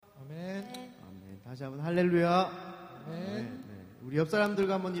다시 한번 할렐루야. 네. 우리 옆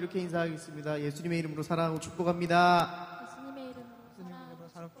사람들과 한번 이렇게 인사하겠습니다. 예수님의 이름으로 사랑하고 축복합니다. 예수님의 이름으로 사랑하고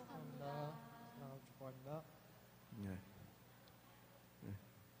축복합니다. 사랑하고 축복합니다.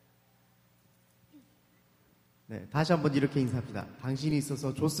 네, 다시 한번 이렇게 인사합니다. 당신이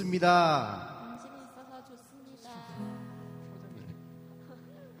있어서 좋습니다. 당신이 있어서 좋습니다.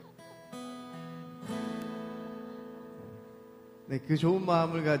 네, 그 좋은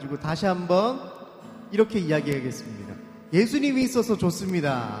마음을 가지고 다시 한번 이렇게 이야기하겠습니다. 예수님이 있어서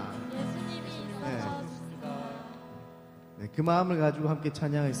좋습니다. 예수님이 있어서 좋습니다. 네, 그 마음을 가지고 함께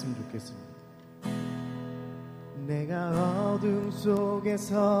찬양했으면 좋겠습니다. 내가 어둠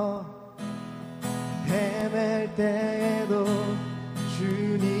속에서 헤맬 때에도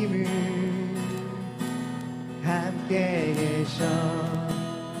주님은 함께 계셔.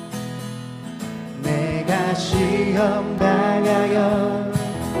 내가 시험 당하여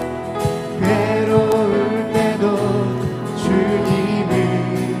괴로울 때도 주님은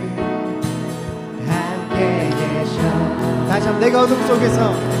함께 계셔. 다시 한번 내가 어둠 속에서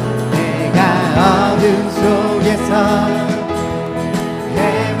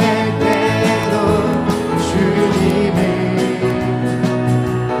헤맬 때에도 주님은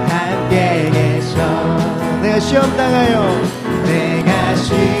함께 계셔. 내가 시험 당하여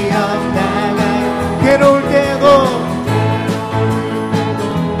괴로울 때도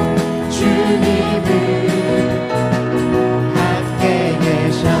주님은 함께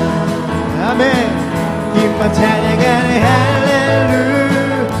계셔. 아멘. 기뻐 찬양하네 할렐루야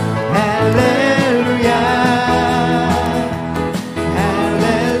할렐루야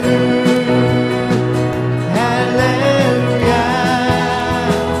할렐루야 할렐루야.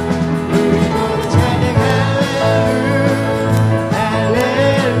 우리 모두 찬양 할렐루야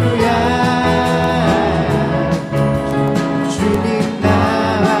할렐루야. 주님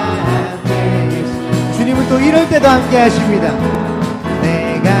나와 함께 계시. 주님은 또 이럴 때도 함께 하십니다.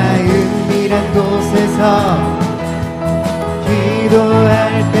 내가 은밀한 곳에서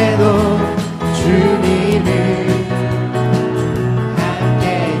기도할 때도 주님은 함께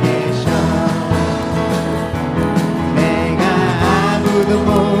계셔. 내가 아무도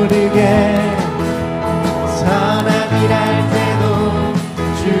모르게 선한 일할 때도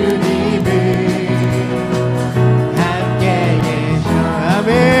주님은 함께 계셔. 아멘.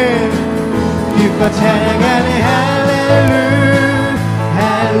 기뻐 찬양하네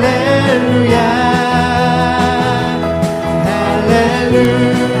할렐루야 할렐루야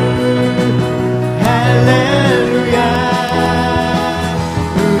할렐루야.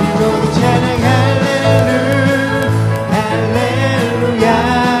 우리 모두 찬양 할렐루야.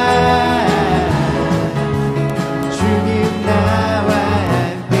 주님 나와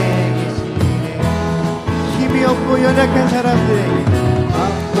함께 계시네. 힘이 없고 연약한 사람들에게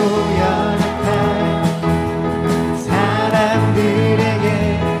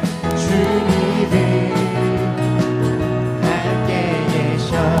주님은 함께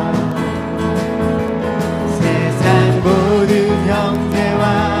계셔. 세상 모든 형제와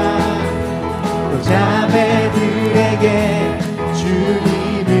또 자매들에게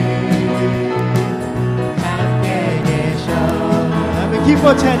주님은 함께 계셔. 아멘. 기뻐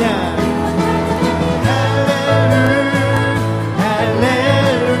찬양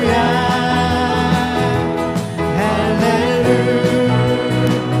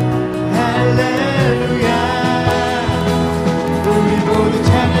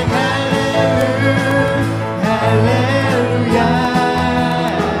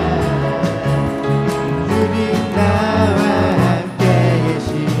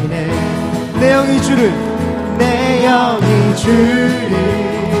내 영이 주를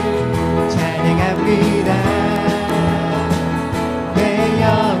찬양합니다. 내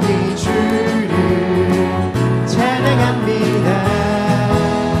영이 주를 찬양합니다.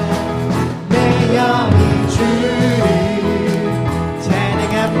 내 영이 주를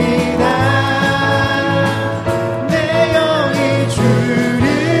찬양합니다. 내 영이 주를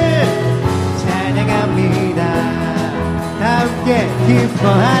찬양합니다. 함께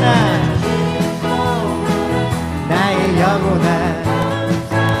기뻐하라. 영원한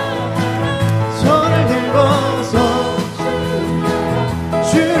손을 들고서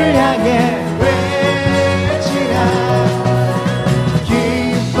주를 향해 외치라.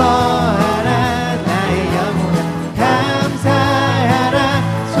 기뻐하라. 나의 영혼아 감사하라.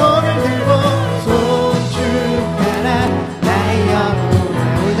 손을 들고 손축하라. 나의 영혼아.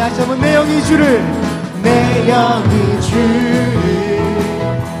 우리 다시 한번 내 영이 주를 내 영이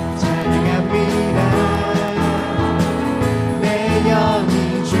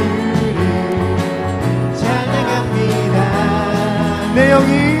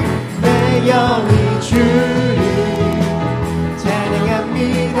주를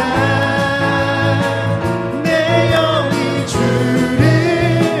찬양합니다. 내 영이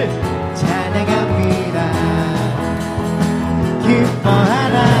주를 찬양합니다.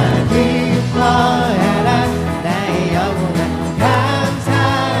 기뻐하라 기뻐하라 나의 영혼아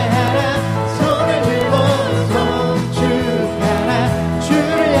감사하라. 손을 들고 송축하라.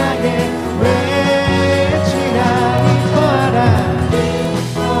 주를 향해 외치라. 기뻐하라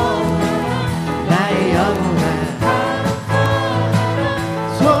나의 영혼아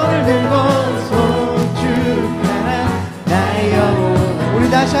손을 들고 송축하라. 나의 영혼아. 우리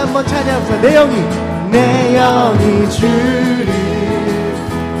다시 한번 찬양합시다. 내 영이 주를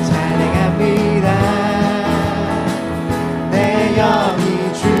찬양합니다. 내 영이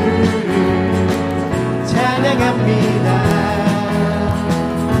주를 찬양합니다.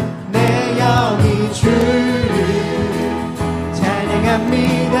 내 영이 주를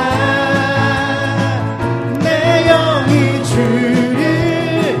찬양합니다. 내 영이 주를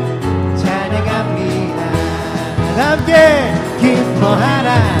찬양합니다. 함께 기뻐하라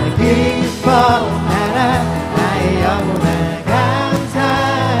기뻐하라 나의 영혼아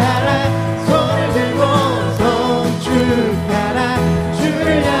감사하라. 손을 들고 송축하라. 주를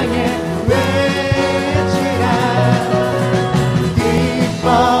향해 외치라.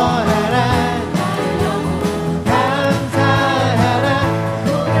 기뻐하라 나의 영혼아 감사하라.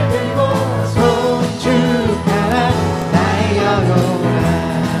 손을 들고 송축하라. 나의 영혼아.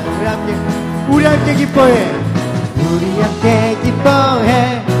 우리 함께 기뻐해. 우리 함께 기뻐해.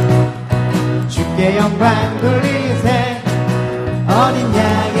 주께 영광 돌리세. 어린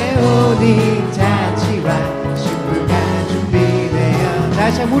양의 우리 잔치와 신부가 준비되어.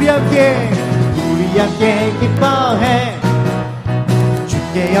 다시 한번 우리 함께 기뻐해.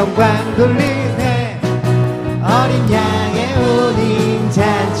 주께 영광 돌리세. 어린 양의 우리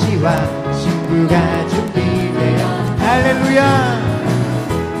잔치와 신부가 준비되어. 할렐루야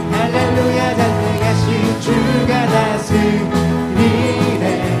할렐루야 전능하신 주가 다스리네.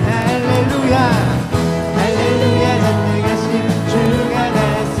 할렐루야 할렐루야 전능하신 주가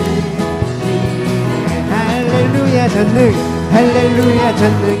다스리네. 할렐루야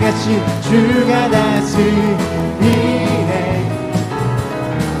전능하신 주가 다스리네.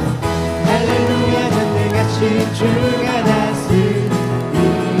 할렐루야 전능하신 주가 다스리네.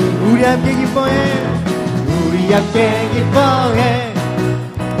 우리 함께 기뻐해. 우리 함께 기뻐해.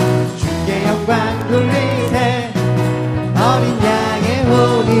 주께 영광 돌리세. 어린 양의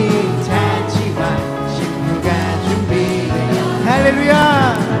혼인 잔치와 신부가 준비되어. 할렐루야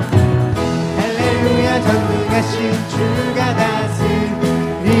할렐루야 전능하신 주가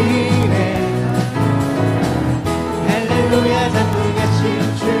다스리네. 할렐루야 전능하신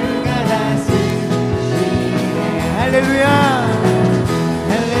주가 다스리네. 할렐루야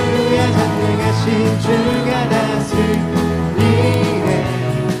할렐루야 전능하신 주가 다스리네.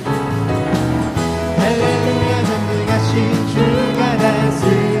 할렐루야 전능하신 주가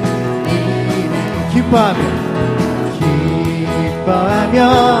다스리네. 기뻐하며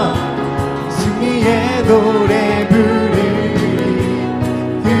승리의 노래 부르리.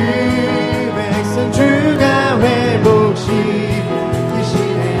 그 백성 주가 회복시키시네.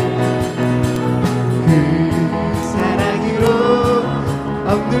 그 사랑으로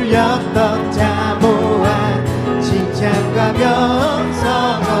억눌렸던 자 모아 칭찬과 명성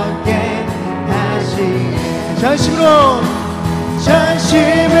얻게 하시네. 전심으로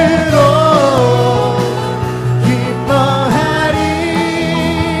기뻐하리.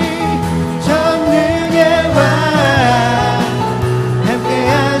 전능의 왕 함께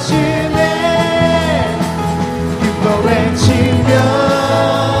하시네. 기뻐 외치며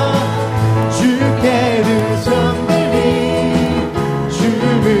주께 두 손 들리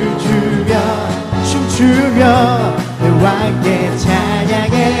춤을 추며 춤추며 내 왕께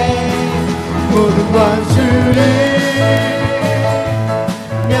찬양해. 모든 원수를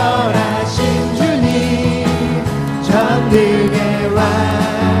멸하신 주님 전능의 왕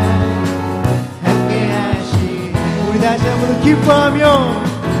함께 하시네. 우리 다시 한번 기뻐하며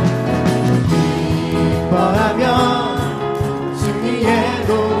승리의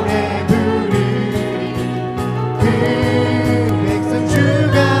노래 부르리. 그 백성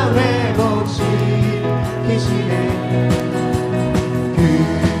주가 회복시키시네. 그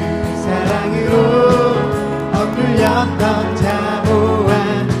사랑으로 억눌렸던 자 모아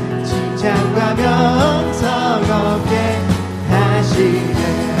칭찬과 명성 얻게 하시네.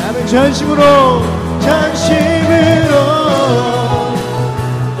 아멘. 전심으로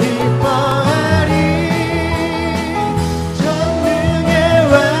기뻐하리. 전능의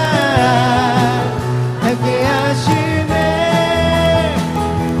왕 함께 하시네.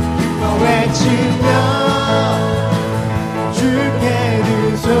 기뻐 외치며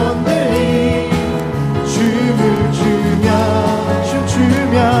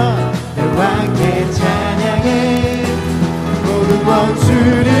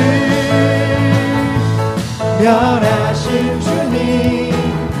원수를 멸하신 주님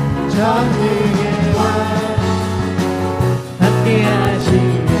전능의 왕 함께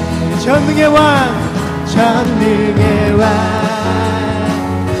하시네. 전능의 왕 전능의 왕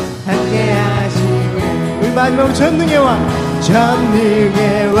함께 하시네. 우리 마지막으로 전능의 왕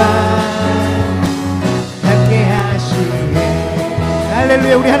전능의 왕 함께 하시네.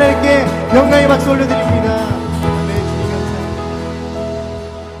 할렐루야. 우리 하나님께 영광의 박수 올려드립니다.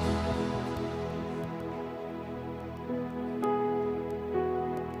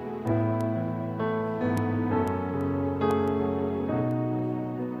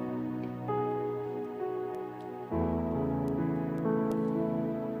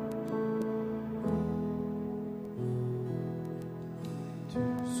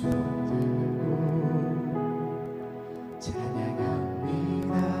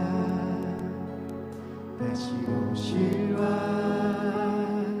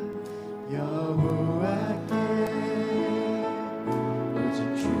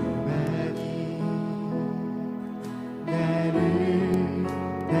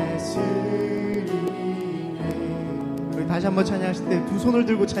 다시 한번 찬양하실 때 두 손을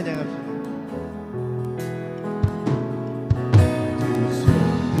들고 찬양합시다. 두 손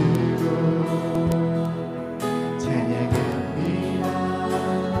들고 찬양합니다.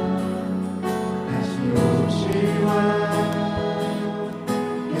 다시 오실 왕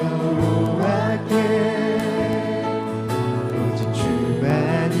여호와께 오직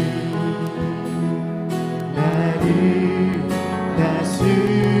주만이 나를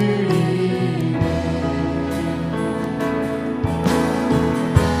다스리네.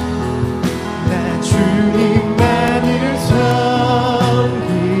 주님만을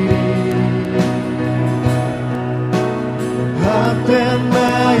섬기리. 헛된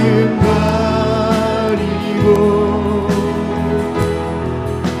마음 버리고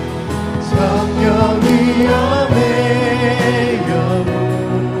성령이여 내 영혼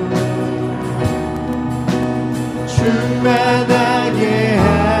충만하게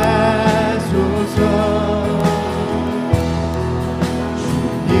하소서.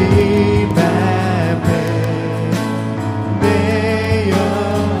 주님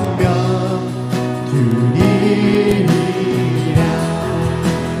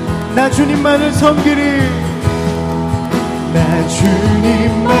나 주님만을 섬기리. 나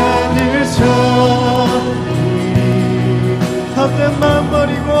주님만을 섬기리. 헛된 마음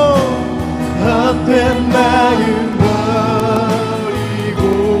버리고 헛된 마음 버리고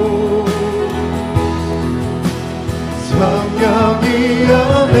성령이여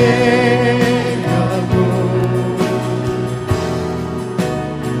내 영혼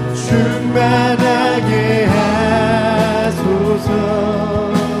충만하게 하소서.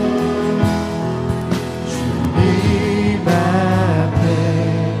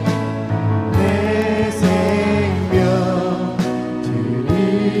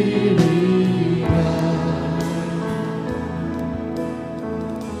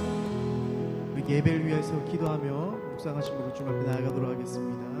 예배를 위해서 기도하며 묵상하신 분을 주님 앞에 나아가도록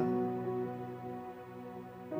하겠습니다.